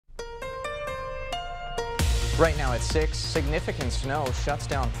Right now at 6, significant snow shuts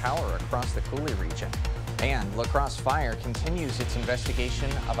down power across the Coulee region. And La Crosse Fire continues its investigation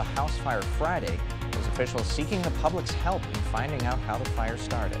of a house fire Friday, with officials seeking the public's help in finding out how the fire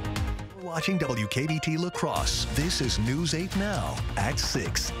started. Watching WKBT La Crosse, this is News 8 Now at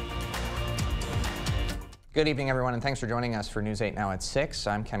 6. Good evening, everyone, and thanks for joining us for News 8 Now at 6.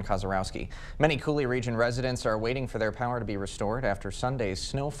 I'm Ken Kozarowski. Many Coulee region residents are waiting for their power to be restored after Sunday's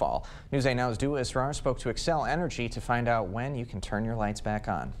snowfall. News 8 Now's Dua Israr spoke to Xcel Energy to find out when you can turn your lights back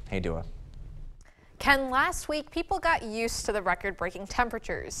on. Hey, Dua. Ken, last week people got used to the record-breaking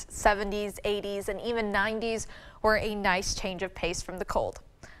temperatures. 70s, 80s, and even 90s were a nice change of pace from the cold.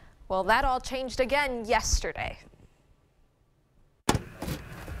 Well, that all changed again yesterday.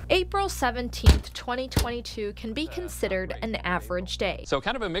 April 17th, 2022 can be considered an average day. So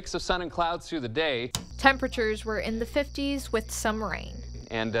kind of a mix of sun and clouds through the day. Temperatures were in the 50s with some rain.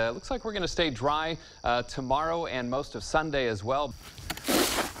 And looks like we're going to stay dry tomorrow and most of Sunday as well.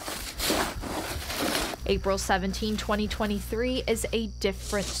 April 17, 2023 is a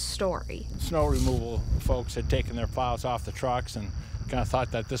different story. Snow removal folks had taken their plows off the trucks and kind of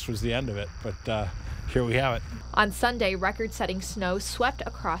thought that this was the end of it, but here we have it. On Sunday, record-setting snow swept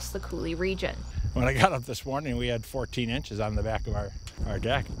across the Coulee region. When I got up this morning, we had 14 inches on the back of our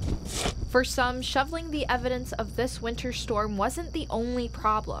deck. For some, shoveling the evidence of this winter storm wasn't the only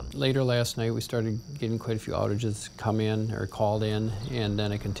problem. Later last night, we started getting quite a few outages come in or called in, and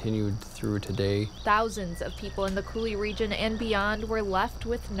then it continued through today. Thousands of people in the Coulee region and beyond were left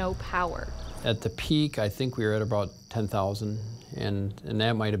with no power. At the peak, I think we were at about 10,000, and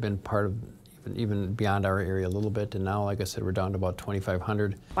that might have been part of even beyond our area a little bit, and now, like I said, we're down to about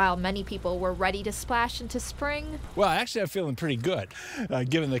 2,500. While many people were ready to splash into spring. Well, actually, I'm feeling pretty good,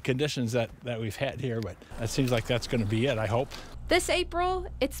 given the conditions that we've had here, but it seems like that's going to be it, I hope. This April,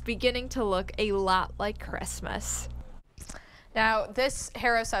 it's beginning to look a lot like Christmas. Now,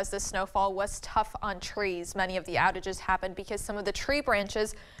 Harrow says this snowfall was tough on trees. Many of the outages happened because some of the tree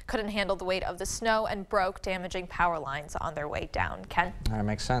branches couldn't handle the weight of the snow and broke, damaging power lines on their way down. Ken? That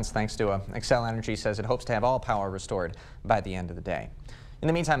makes sense. Thanks, Dua. Xcel Energy says it hopes to have all power restored by the end of the day. In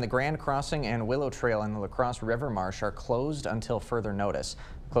the meantime, the Grand Crossing and Willow Trail in the La Crosse River Marsh are closed until further notice.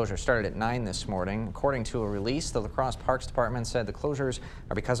 Closure started at 9 this morning. According to a release, the La Crosse Parks Department said the closures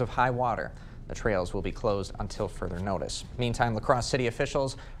are because of high water. The trails will be closed until further notice. Meantime, La Crosse city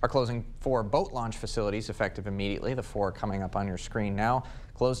officials are closing 4 boat launch facilities effective immediately. The 4 coming up on your screen now,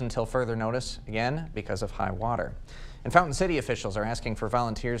 closed until further notice, again because of high water. And Fountain City officials are asking for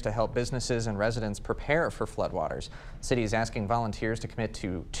volunteers to help businesses and residents prepare for floodwaters. The city is asking volunteers to commit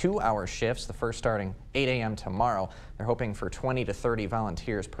to 2-hour shifts, the first starting 8 a.m. tomorrow. They're hoping for 20 to 30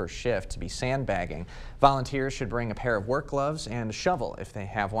 volunteers per shift to be sandbagging. Volunteers should bring a pair of work gloves and a shovel if they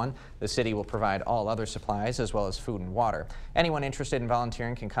have one. The city will provide all other supplies as well as food and water. Anyone interested in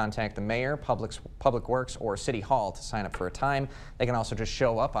volunteering can contact the mayor, Public Works, or City Hall to sign up for a time. They can also just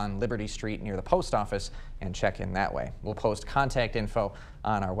show up on Liberty Street near the post office and check in that way. We'll post contact info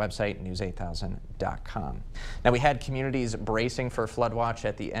on our website, news8000.com. Now, we had communities bracing for flood watch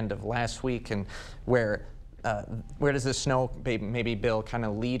at the end of last week, and where does this snow, maybe Bill, kind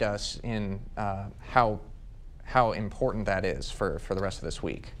of lead us in how important that is for the rest of this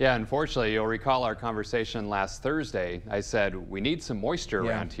week? Yeah, unfortunately, you'll recall our conversation last Thursday. I said we need some moisture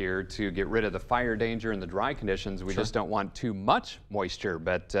around here to get rid of the fire danger and the dry conditions. We just don't want too much moisture,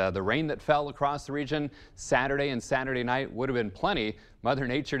 but the rain that fell across the region Saturday and Saturday night would have been plenty. Mother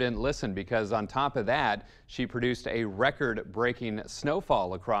Nature didn't listen, because on top of that, she produced a record-breaking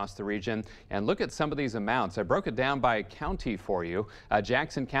snowfall across the region. And look at some of these amounts. I broke it down by county for you.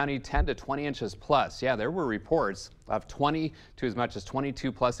 Jackson County, 10 to 20 inches plus. Yeah, there were reports of 20 to as much as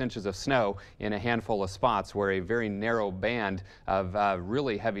 22 plus inches of snow in a handful of spots where a very narrow band of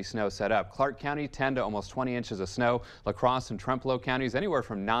really heavy snow set up. Clark County, 10 to almost 20 inches of snow. La Crosse and Trempealeau counties, anywhere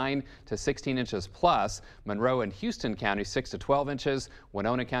from 9 to 16 inches plus. Monroe and Houston County, 6 to 12 inches.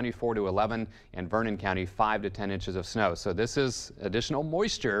 Winona County, 4 to 11. And Vernon County, 5 to 10 inches of snow. So this is additional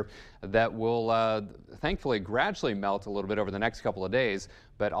moisture that will thankfully gradually melt a little bit over the next couple of days,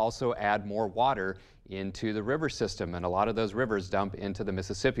 but also add more water into the river system, and a lot of those rivers dump into the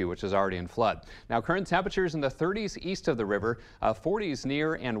Mississippi, which is already in flood. Now, current temperatures in the 30s east of the river, 40s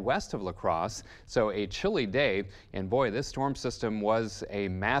near and west of La Crosse, so a chilly day. And boy, this storm system was a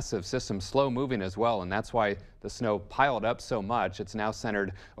massive system, slow moving as well, and that's why the snow piled up so much. It's now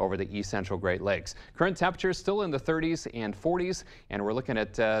centered over the east central Great Lakes. Current temperatures still in the 30s and 40s, and we're looking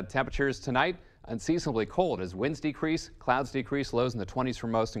at temperatures tonight unseasonably cold as winds decrease, clouds decrease, lows in the 20s for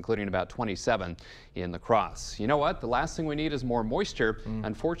most, including about 27 in La Crosse. You know what? The last thing we need is more moisture.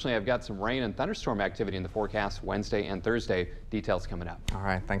 Unfortunately, I've got some rain and thunderstorm activity in the forecast Wednesday and Thursday. Details coming up. All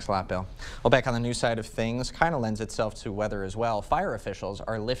right, thanks a lot, Bill. Well, back on the news side of things, kind of lends itself to weather as well. Fire officials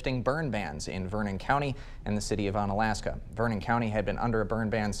are lifting burn bans in Vernon County and the city of Onalaska. Vernon County had been under a burn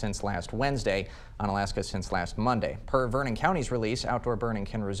ban since last Wednesday, Onalaska since last Monday. Per Vernon County's release, outdoor burning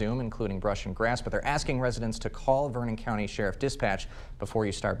can resume, including brush and grass, but they're asking residents to call Vernon County Sheriff Dispatch before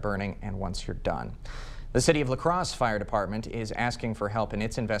you start burning and once you're done. The City of La Crosse Fire Department is asking for help in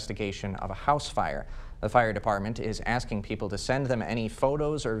its investigation of a house fire. The fire department is asking people to send them any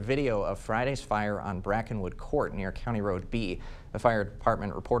photos or video of Friday's fire on Brackenwood Court near County Road B. The fire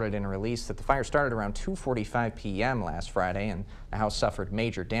department reported in a release that the fire started around 2:45 p.m. last Friday and the house suffered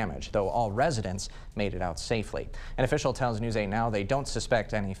major damage, though all residents made it out safely. An official tells News 8 Now they don't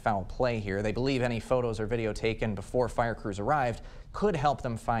suspect any foul play here. They believe any photos or video taken before fire crews arrived could help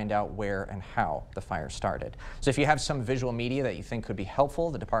them find out where and how the fire started. So if you have some visual media that you think could be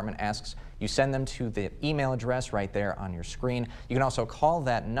helpful, the department asks you send them to the email address right there on your screen. You can also call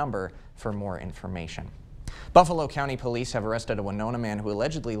that number for more information. Buffalo County Police have arrested a Winona man who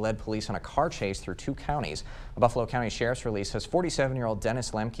allegedly led police on a car chase through 2 counties. A Buffalo County Sheriff's release says 47-year-old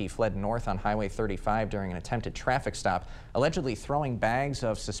Dennis Lemke fled north on Highway 35 during an attempted traffic stop, allegedly throwing bags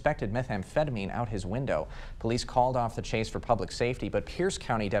of suspected methamphetamine out his window. Police called off the chase for public safety, but Pierce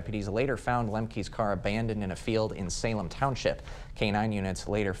County deputies later found Lemke's car abandoned in a field in Salem Township. K-9 units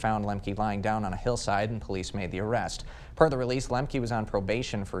later found Lemke lying down on a hillside and police made the arrest. Per the release, Lemke was on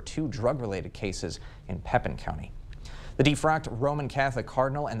probation for 2 drug-related cases in Pepin County. The defrocked Roman Catholic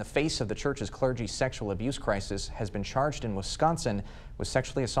cardinal and the face of the church's clergy sexual abuse crisis has been charged in Wisconsin with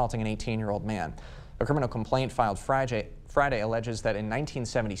sexually assaulting an 18-year-old man. A criminal complaint filed Friday alleges that in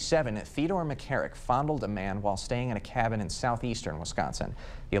 1977, Theodore McCarrick fondled a man while staying in a cabin in southeastern Wisconsin.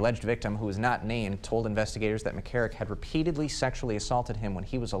 The alleged victim, who was not named, told investigators that McCarrick had repeatedly sexually assaulted him when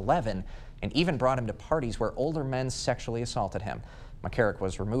he was 11 and even brought him to parties where older men sexually assaulted him. McCarrick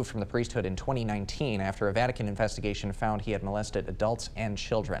was removed from the priesthood in 2019 after a Vatican investigation found he had molested adults and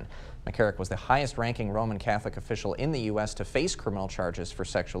children. McCarrick was the highest-ranking Roman Catholic official in the U.S. to face criminal charges for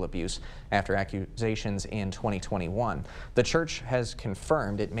sexual abuse after accusations in 2021. The church has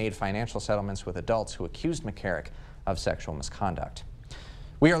confirmed it made financial settlements with adults who accused McCarrick of sexual misconduct.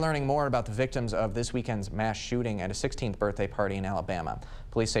 We are learning more about the victims of this weekend's mass shooting at a 16th birthday party in Alabama.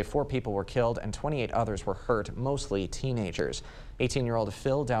 Police say 4 people were killed and 28 others were hurt, mostly teenagers. 18-year-old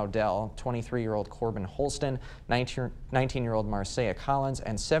Phil Dowdell, 23-year-old Corbin Holston, 19-year-old Marcia Collins,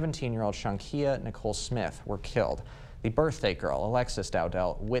 and 17-year-old Shankia Nicole Smith were killed. The birthday girl, Alexis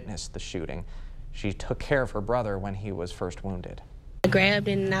Dowdell, witnessed the shooting. She took care of her brother when he was first wounded. I grabbed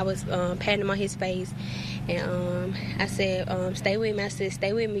him and I was patting him on his face, and I said, stay with me. I said,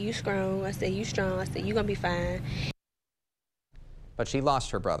 stay with me, you strong. I said, you strong. I said, you gonna be fine. But she lost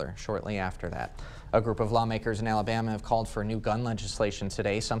her brother shortly after that. A group of lawmakers in Alabama have called for new gun legislation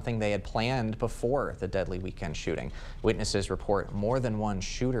today, something they had planned before the deadly weekend shooting. Witnesses report more than one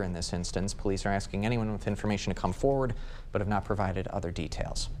shooter in this instance. Police are asking anyone with information to come forward, but have not provided other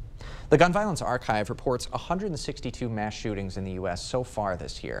details. The Gun Violence Archive reports 162 mass shootings in the U.S. so far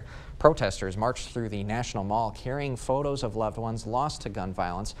this year. Protesters marched through the National Mall carrying photos of loved ones lost to gun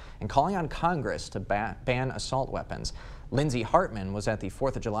violence and calling on Congress to ban assault weapons. Lindsay Hartman was at the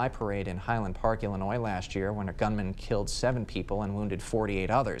 4th of July parade in Highland Park, Illinois last year when a gunman killed 7 people and wounded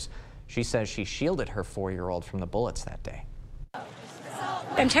 48 others. She says she shielded her 4-year-old from the bullets that day.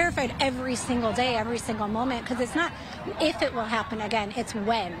 I'm terrified every single day, every single moment, because it's not if it will happen again, it's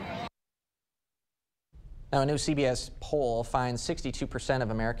when. Now, a new CBS poll finds 62%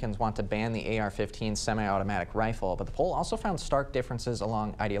 of Americans want to ban the AR-15 semi-automatic rifle, but the poll also found stark differences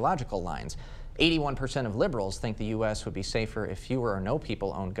along ideological lines. 81% of liberals think the U.S. would be safer if fewer or no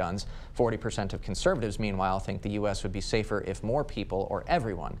people owned guns. 40% of conservatives, meanwhile, think the U.S. would be safer if more people or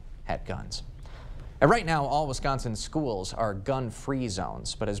everyone had guns. And right now, all Wisconsin schools are gun-free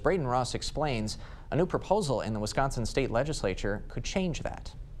zones, but as Braden Ross explains, a new proposal in the Wisconsin state legislature could change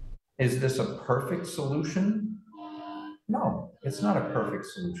that. Is this a perfect solution? No, it's not a perfect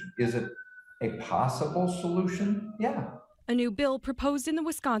solution. Is it a possible solution? Yeah. A new bill proposed in the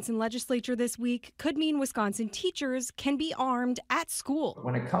Wisconsin legislature this week could mean Wisconsin teachers can be armed at school.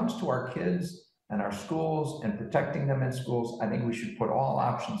 When it comes to our kids and our schools and protecting them in schools, I think we should put all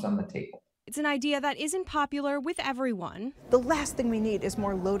options on the table. It's an idea that isn't popular with everyone. The last thing we need is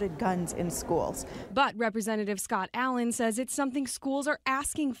more loaded guns in schools. But Representative Scott Allen says it's something schools are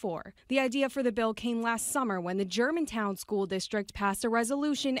asking for. The idea for the bill came last summer when the Germantown School District passed a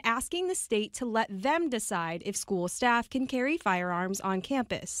resolution asking the state to let them decide if school staff can carry firearms on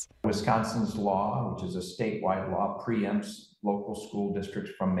campus. Wisconsin's law, which is a statewide law, preempts local school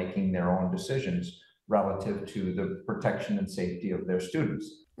districts from making their own decisions relative to the protection and safety of their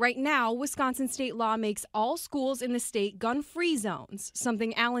students. Right now, Wisconsin state law makes all schools in the state gun-free zones,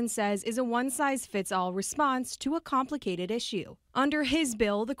 something Allen says is a one-size-fits-all response to a complicated issue. Under his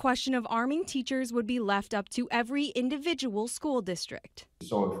bill, the question of arming teachers would be left up to every individual school district.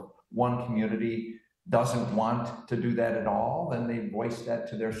 So if one community doesn't want to do that at all, then they voice that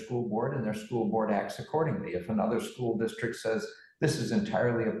to their school board and their school board acts accordingly. If another school district says this is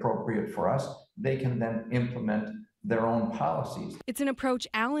entirely appropriate for us, they can then implement their own policies. It's an approach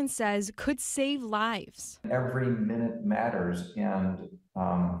Allen says could save lives. Every minute matters, and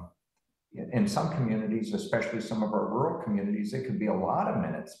in some communities, especially some of our rural communities, it could be a lot of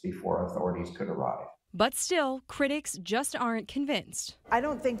minutes before authorities could arrive. But still, critics just aren't convinced. I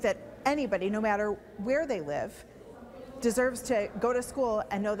don't think that anybody, no matter where they live, deserves to go to school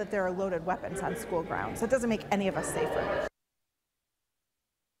and know that there are loaded weapons on school grounds. That doesn't make any of us safer.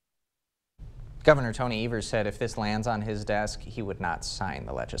 Governor Tony Evers said if this lands on his desk, he would not sign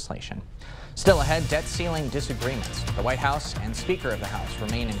the legislation. Still ahead, debt ceiling disagreements. The White House and Speaker of the House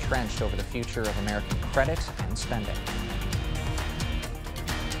remain entrenched over the future of American credit and spending.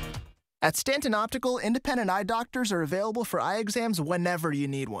 At Stanton Optical, independent eye doctors are available for eye exams whenever you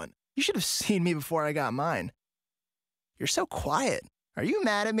need one. You should have seen me before I got mine. You're so quiet. Are you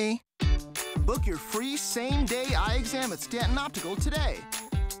mad at me? Book your free same-day eye exam at Stanton Optical today.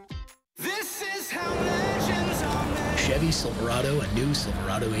 This is how legends are made. Chevy Silverado and new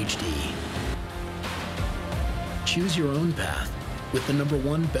Silverado HD. Choose your own path with the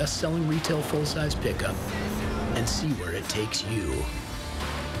 #1 best-selling retail full-size pickup and see where it takes you.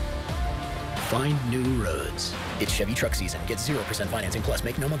 Find new roads. It's Chevy truck season. Get 0% financing plus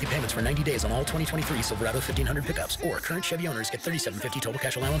make no monthly payments for 90 days on all 2023 Silverado 1500 pickups. Or current Chevy owners get $37.50 total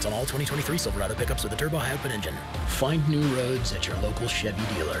cash allowance on all 2023 Silverado pickups with a turbo high output engine. Find new roads at your local Chevy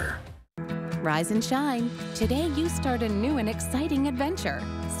dealer. Rise and shine. Today you start a new and exciting adventure.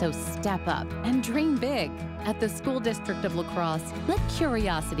 So step up and dream big. At the School District of La Crosse, let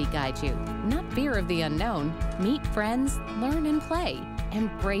curiosity guide you, not fear of the unknown. Meet friends, learn and play.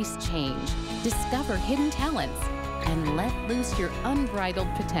 Embrace change. Discover hidden talents. And let loose your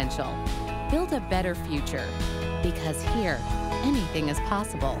unbridled potential. Build a better future. Because here, anything is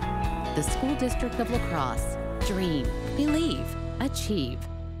possible. The School District of La Crosse. Dream, believe, achieve.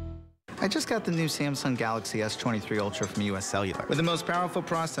 I just got the new Samsung Galaxy S23 Ultra from US Cellular. With the most powerful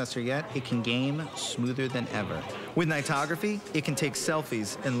processor yet, it can game smoother than ever. With nightography, it can take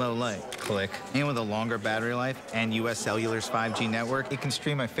selfies in low light. Click. And with a longer battery life and US Cellular's 5G network, it can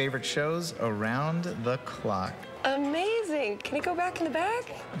stream my favorite shows around the clock. Amazing. Can it go back in the bag?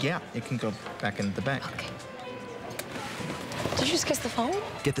 Yeah, it can go back into the bag. Okay. Did you just kiss the phone?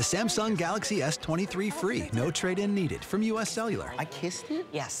 Get the Samsung Galaxy S23 free. No trade-in needed from US Cellular. I kissed it?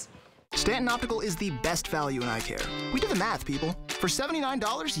 Yes. Stanton Optical is the best value in eye care. We did the math, people. For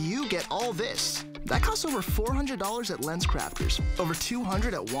 $79, you get all this. That costs over $400 at LensCrafters, over $200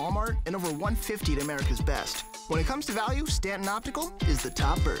 at Walmart, and over $150 at America's Best. When it comes to value, Stanton Optical is the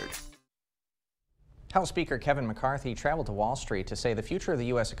top bird. House Speaker Kevin McCarthy traveled to Wall Street to say the future of the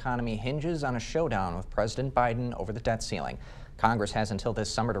U.S. economy hinges on a showdown with President Biden over the debt ceiling. Congress has until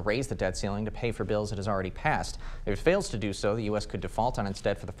this summer to raise the debt ceiling to pay for bills it has already passed. If it fails to do so, the U.S. could default on its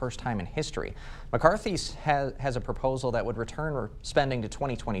debt for the first time in history. McCarthy has a proposal that would return spending to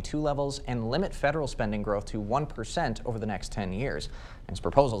 2022 levels and limit federal spending growth to 1% over the next 10 years. And his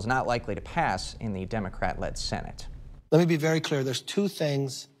proposal is not likely to pass in the Democrat-led Senate. Let me be very clear. There's two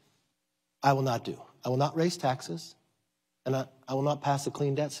things I will not do. I will not raise taxes, and I will not pass a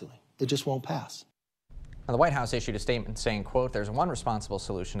clean debt ceiling. It just won't pass. Now, the White House issued a statement saying, quote, there's one responsible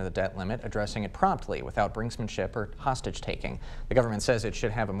solution to the debt limit, addressing it promptly without brinksmanship or hostage-taking. The government says it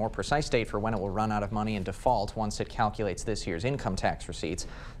should have a more precise date for when it will run out of money and default once it calculates this year's income tax receipts.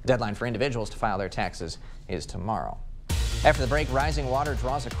 The deadline for individuals to file their taxes is tomorrow. After the break, rising water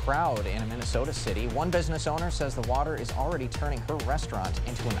draws a crowd in a Minnesota city. One business owner says the water is already turning her restaurant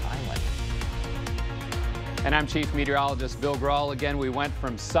into an island. And I'm Chief Meteorologist Bill Grahl. Again, we went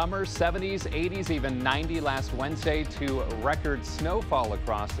from summer, 70s, 80s, even 90 last Wednesday to record snowfall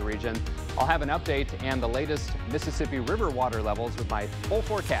across the region. I'll have an update and the latest Mississippi River water levels with my full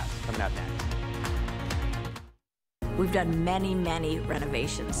forecast coming up next. We've done many, many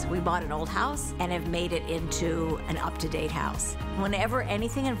renovations. We bought an old house and have made it into an up-to-date house. Whenever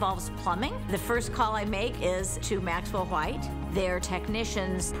anything involves plumbing, the first call I make is to Maxwell White. Their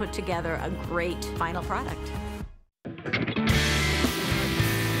technicians put together a great final product.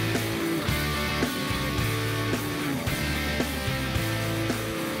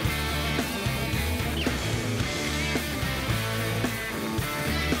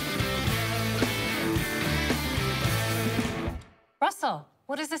 Russell,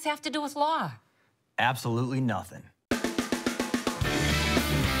 what does this have to do with law? Absolutely nothing.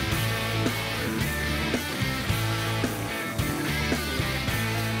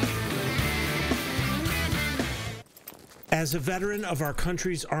 As a veteran of our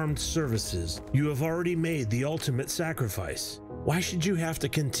country's armed services, you have already made the ultimate sacrifice. Why should you have to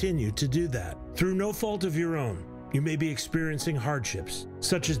continue to do that? Through no fault of your own, you may be experiencing hardships,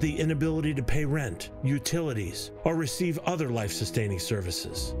 such as the inability to pay rent, utilities, or receive other life-sustaining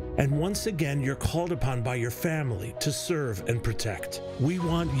services. And once again, you're called upon by your family to serve and protect. We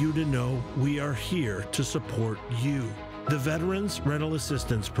want you to know we are here to support you. The Veterans Rental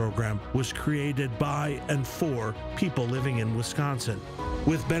Assistance Program was created by and for people living in Wisconsin,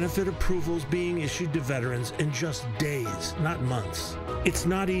 with benefit approvals being issued to veterans in just days, not months. It's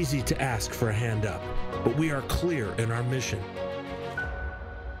not easy to ask for a hand up, but we are clear in our mission.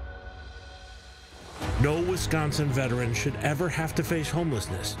 No Wisconsin veteran should ever have to face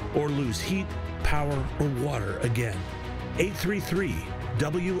homelessness or lose heat, power, or water again.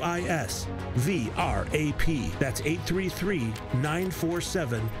 833-WIS-VRAP. That's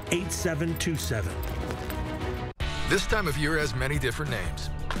 833-947-8727. This time of year has many different names.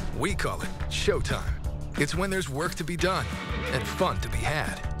 We call it Showtime. It's when there's work to be done and fun to be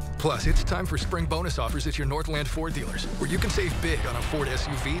had. Plus, it's time for spring bonus offers at your Northland Ford dealers, where you can save big on a Ford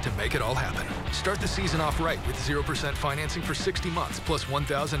SUV to make it all happen. Start the season off right with 0% financing for 60 months, plus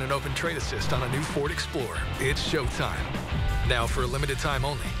 $1,000 in open trade assist on a new Ford Explorer. It's showtime. Now, for a limited time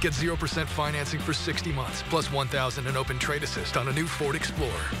only, get 0% financing for 60 months, plus $1,000 in open trade assist on a new Ford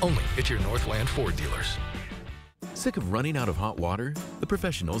Explorer. Only at your Northland Ford dealers. Sick of running out of hot water? The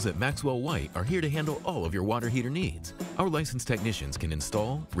professionals at Maxwell White are here to handle all of your water heater needs. Our licensed technicians can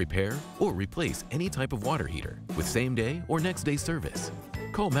install, repair, or replace any type of water heater with same-day or next-day service.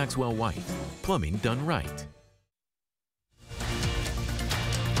 Call Maxwell White. Plumbing done right.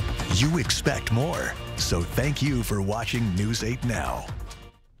 You expect more, so thank you for watching News 8 Now.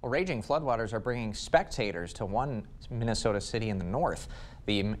 Well, raging floodwaters are bringing spectators to one Minnesota city in the north.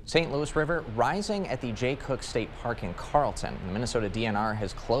 The St. Louis River rising at the Jay Cook State Park in Carlton. The Minnesota DNR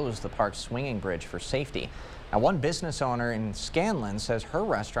has closed the park's swinging bridge for safety. Now, one business owner in Scanlon says her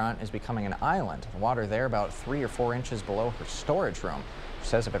restaurant is becoming an island. The water there about 3 or 4 inches below her storage room. She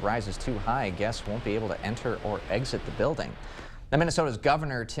says if it rises too high, guests won't be able to enter or exit the building. Now, Minnesota's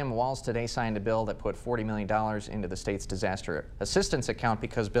Governor Tim Walz today signed a bill that put $40 million into the state's disaster assistance account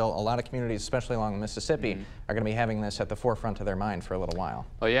because, Bill, a lot of communities, especially along the Mississippi, are going to be having this at the forefront of their mind for a little while.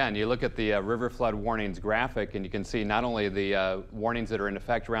 Oh, yeah, and you look at the river flood warnings graphic, and you can see not only the warnings that are in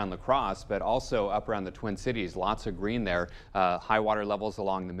effect around La Crosse, but also up around the Twin Cities. Lots of green there. High water levels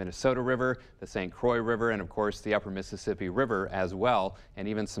along the Minnesota River, the St. Croix River, and, of course, the upper Mississippi River as well, and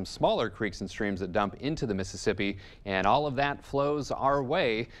even some smaller creeks and streams that dump into the Mississippi, and all of that flows our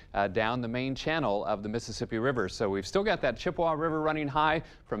way down the main channel of the Mississippi River. So we've still got that Chippewa River running high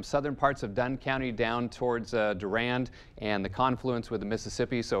from southern parts of Dunn County down towards Durand and the confluence with the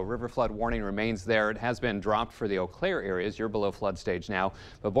Mississippi. So river flood warning remains there. It has been dropped for the Eau Claire areas. You're below flood stage now.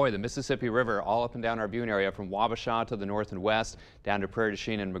 But boy, the Mississippi River all up and down our viewing area from Wabasha to the north and west down to Prairie du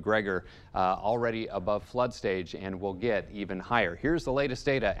Chien and McGregor already above flood stage and will get even higher. Here's the latest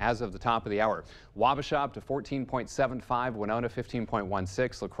data as of the top of the hour. Wabasha up to 14.75, Winona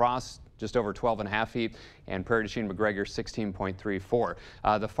 15.16, La Crosse just over 12.5 feet, and Prairie du Chien McGregor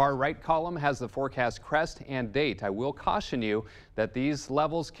 16.34. The far right column has the forecast crest and date. I will caution you that these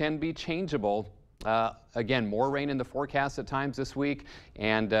levels can be changeable. Again, more rain in the forecast at times this week,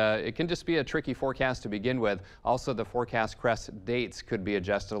 and it can just be a tricky forecast to begin with. Also, the forecast crest dates could be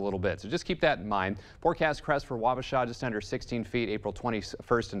adjusted a little bit, so just keep that in mind. Forecast crest for Wabasha just under 16 feet, April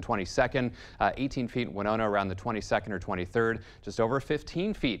 21st and 22nd, 18 feet in Winona around the 22nd or 23rd, just over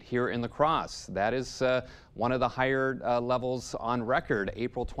 15 feet here in La Crosse. That is one of the higher levels on record,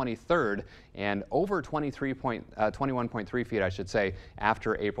 April 23rd, and over 21.3 feet, I should say,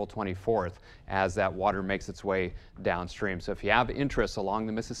 after April 24th, as that water makes its way downstream. So if you have interests along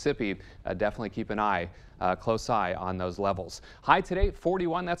the Mississippi, definitely keep an eye close eye on those levels. High today,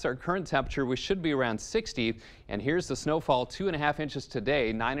 41. That's our current temperature. We should be around 60. And here's the snowfall, 2.5 inches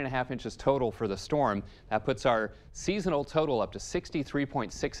today, 9.5 inches total for the storm. That puts our seasonal total up to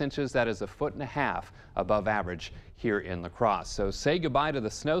 63.6 inches. That is 1.5 feet above average here in La Crosse. So say goodbye to the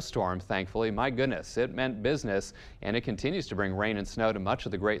snowstorm, thankfully. My goodness, it meant business, and it continues to bring rain and snow to much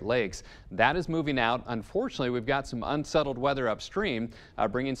of the Great Lakes. That is moving out. Unfortunately, we've got some unsettled weather upstream,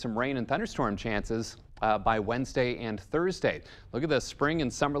 bringing some rain and thunderstorm chances by Wednesday and Thursday. Look at the spring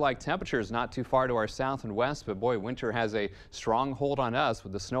and summer-like temperatures not too far to our south and west, but boy, winter has a strong hold on us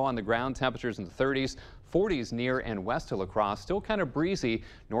with the snow on the ground, temperatures in the 30s. 40s near and west of La Crosse. Still kind of breezy.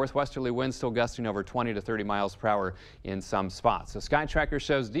 Northwesterly winds still gusting over 20 to 30 miles per hour in some spots. The Sky Tracker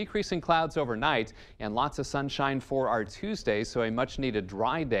shows decreasing clouds overnight and lots of sunshine for our Tuesday, so a much needed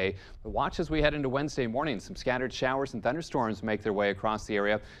dry day. But watch as we head into Wednesday morning. Some scattered showers and thunderstorms make their way across the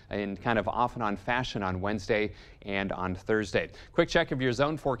area in kind of off and on fashion on Wednesday and on Thursday. Quick check of your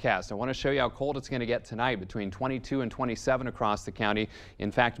zone forecast. I want to show you how cold it's going to get tonight, between 22 and 27 across the county.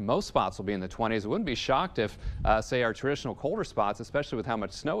 In fact, most spots will be in the 20s. It wouldn't be shocked if, say, our traditional colder spots, especially with how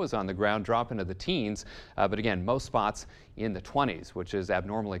much snow is on the ground, drop into the teens. But again, most spots in the 20s, which is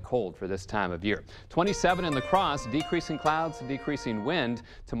abnormally cold for this time of year. 27 in La Crosse, decreasing clouds, decreasing wind.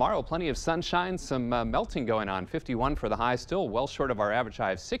 Tomorrow, plenty of sunshine, some melting going on. 51 for the high, still well short of our average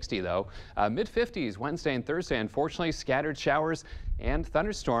high of 60, though. Mid-50s Wednesday and Thursday. Unfortunately, scattered showers and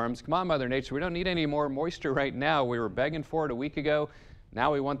thunderstorms. Come on, Mother Nature, we don't need any more moisture right now. We were begging for it a week ago.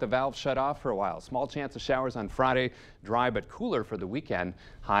 Now we want the valve shut off for a while. Small chance of showers on Friday, dry but cooler for the weekend.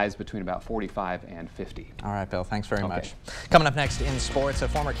 Highs between about 45 and 50. All right, Bill, thanks very much. Coming up next in sports, a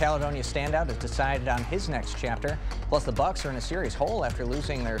former Caledonia standout has decided on his next chapter. Plus, the Bucks are in a series hole after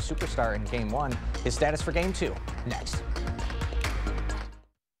losing their superstar in Game 1. His status for Game 2, next.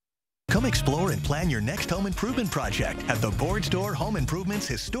 Come explore and plan your next home improvement project at the Board Store Home Improvement's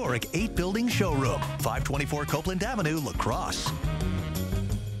historic 8-building showroom, 524 Copeland Avenue, La Crosse.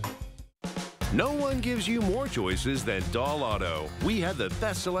 No one gives you more choices than Dahl Auto. We have the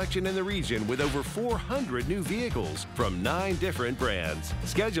best selection in the region with over 400 new vehicles from 9 different brands.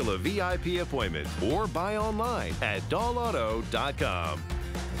 Schedule a VIP appointment or buy online at dahlauto.com.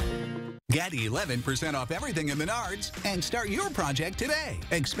 Get 11% off everything in Menards and start your project today.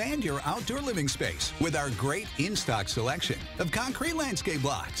 Expand your outdoor living space with our great in-stock selection of concrete landscape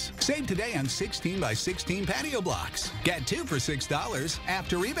blocks. Save today on 16 by 16 patio blocks. Get 2 for $6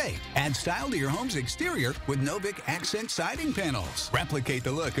 after rebate. Add style to your home's exterior with Novik accent siding panels. Replicate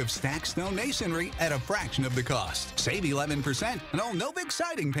the look of stacked stone masonry at a fraction of the cost. Save 11% on all Novik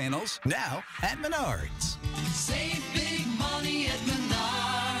siding panels now at Menards. Save big money at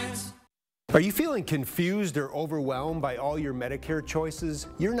Menards. Are you feeling confused or overwhelmed by all your Medicare choices?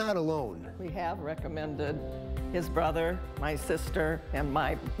 You're not alone. We have recommended his brother, my sister, and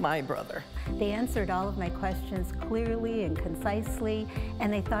my brother. They answered all of my questions clearly and concisely,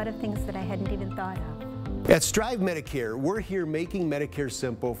 and they thought of things that I hadn't even thought of. At Strive Medicare, we're here making Medicare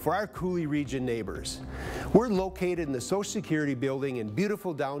simple for our Coulee region neighbors. We're located in the Social Security building in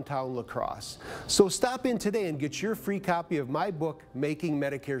beautiful downtown La Crosse. So stop in today and get your free copy of my book, Making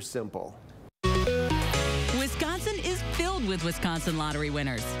Medicare Simple. Wisconsin is filled with Wisconsin lottery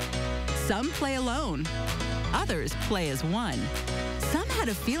winners. Some play alone, others play as one. Some had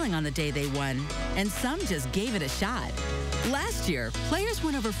a feeling on the day they won, and some just gave it a shot. Last year, players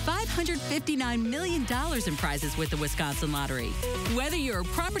won over $559 million in prizes with the Wisconsin Lottery. Whether you're a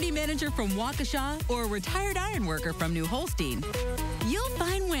property manager from Waukesha or a retired iron worker from New Holstein, you'll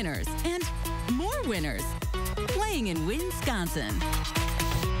find winners and more winners playing in Wisconsin.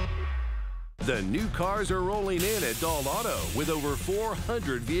 The new cars are rolling in at Dahl Auto with over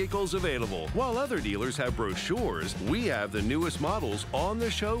 400 vehicles available. While other dealers have brochures, we have the newest models on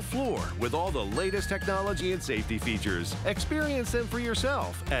the show floor with all the latest technology and safety features. Experience them for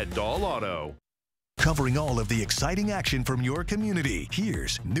yourself at Dahl Auto. Covering all of the exciting action from your community,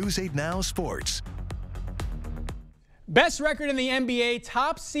 here's News 8 Now Sports. Best record in the NBA,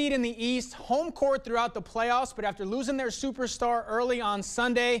 top seed in the East, home court throughout the playoffs, but after losing their superstar early on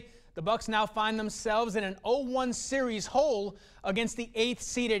Sunday, the Bucks now find themselves in an 0-1 series hole against the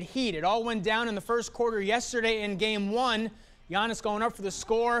 8th-seeded Heat. It all went down in the first quarter yesterday in Game 1. Giannis going up for the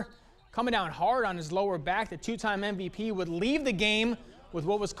score, coming down hard on his lower back. The two-time MVP would leave the game with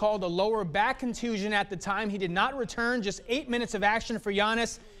what was called a lower back contusion at the time. He did not return, just 8 minutes of action for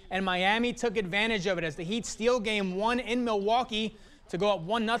Giannis, and Miami took advantage of it as the Heat steal Game 1 in Milwaukee to go up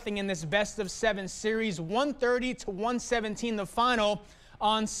 1-0 in this best-of-7 series, 130-117 the final.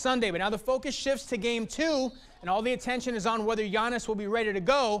 on Sunday. But now the focus shifts to Game 2, and all the attention is on whether Giannis will be ready to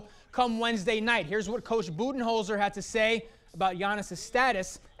go come Wednesday night. Here's what Coach Budenholzer had to say about Giannis'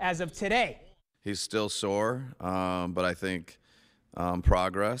 status as of today. He's still sore, but I think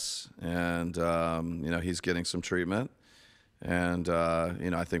progress, and he's getting some treatment, and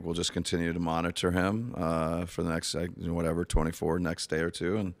I think we'll just continue to monitor him for the next 24 next day or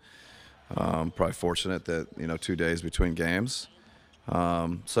two, and probably fortunate that 2 days between games.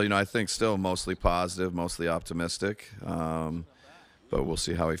 So I think still mostly positive, mostly optimistic, but we'll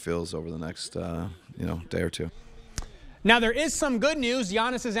see how he feels over the next day or two. Now, there is some good news.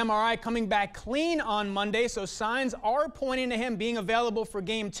 Giannis's MRI coming back clean on Monday, so signs are pointing to him being available for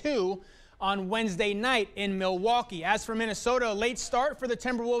Game 2 on Wednesday night in Milwaukee. As for Minnesota, a late start for the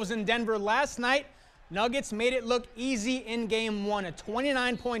Timberwolves in Denver last night. Nuggets made it look easy in Game 1, a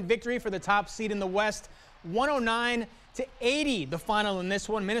 29-point victory for the top seed in the West, 109-80 the final in this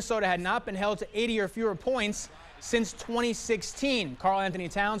one. Minnesota had not been held to 80 or fewer points since 2016. Karl-Anthony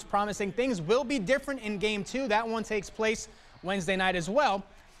Towns promising things will be different in Game 2. That one takes place Wednesday night as well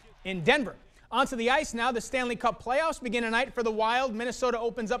in Denver. Onto the ice now. The Stanley Cup playoffs begin tonight for the Wild. Minnesota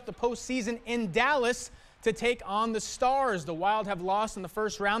opens up the postseason in Dallas to take on the Stars. The Wild have lost in the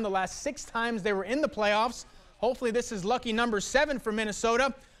first round the last 6 times they were in the playoffs. Hopefully this is lucky number 7 for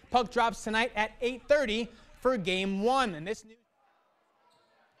Minnesota. Puck drops tonight at 8:30 for Game 1. And this new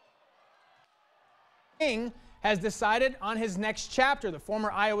King has decided on his next chapter. The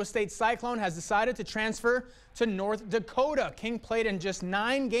former Iowa State Cyclone has decided to transfer to North Dakota. King played in just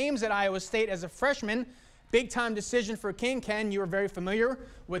 9 games at Iowa State as a freshman. Big-time decision for King. Ken, you are very familiar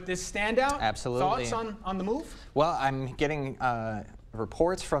with this standout. Absolutely. Thoughts on the move? Well, I'm getting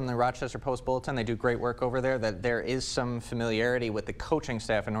reports from the Rochester Post-Bulletin. They do great work over there, that there is some familiarity with the coaching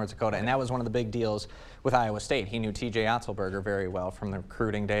staff in North Dakota, and that was one of the big deals with Iowa State. He knew T.J. Otzelberger very well from the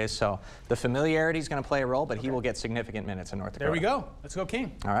recruiting days, so the familiarity is going to play a role, but he will get significant minutes in North Dakota. There we go. Let's go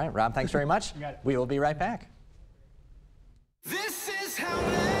King. All right, Rob, thanks very much. You got it. We will be right back. This is how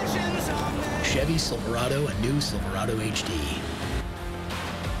legends are made. Chevy Silverado and new Silverado HD.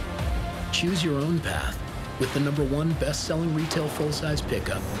 Choose your own path with the #1 best-selling retail full-size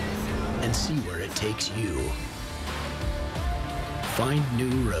pickup and see where it takes you. Find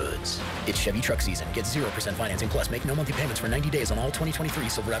new roads. It's Chevy truck season. Get 0% financing plus make no monthly payments for 90 days on all 2023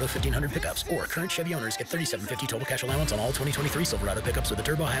 Silverado 1500 pickups. Or current Chevy owners get $37.50 total cash allowance on all 2023 Silverado pickups with a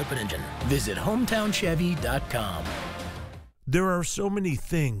turbo high-output engine. Visit HometownChevy.com. There are so many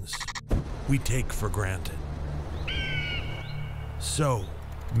things we take for granted. So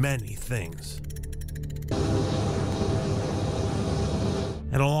many things.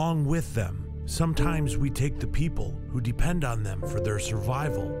 And along with them, sometimes we take the people who depend on them for their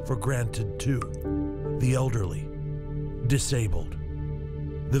survival for granted too. The elderly, disabled,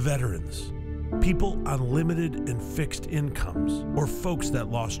 the veterans, people on limited and fixed incomes, or folks that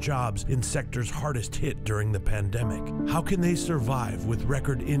lost jobs in sectors hardest hit during the pandemic. How can they survive with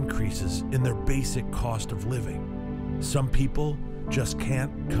record increases in their basic cost of living? Some people just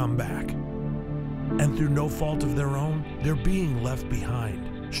can't come back. And through no fault of their own, they're being left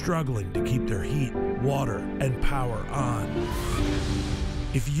behind, struggling to keep their heat, water, and power on.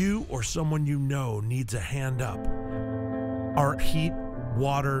 If you or someone you know needs a hand up, our heat,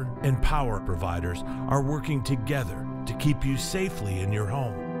 water, and power providers are working together to keep you safely in your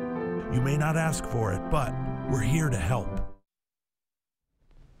home. You may not ask for it, but we're here to help.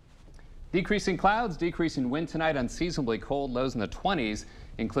 Decreasing clouds, decreasing wind tonight, unseasonably cold, lows in the 20s,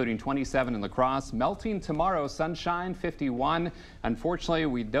 including 27 in La Crosse. Melting tomorrow, sunshine, 51. Unfortunately,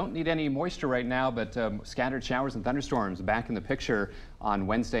 we don't need any moisture right now, but scattered showers and thunderstorms back in the picture on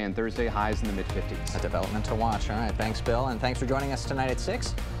Wednesday and Thursday, highs in the mid-50s. A development to watch. All right, thanks, Bill, and thanks for joining us tonight at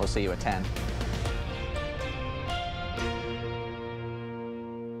 6. We'll see you at 10.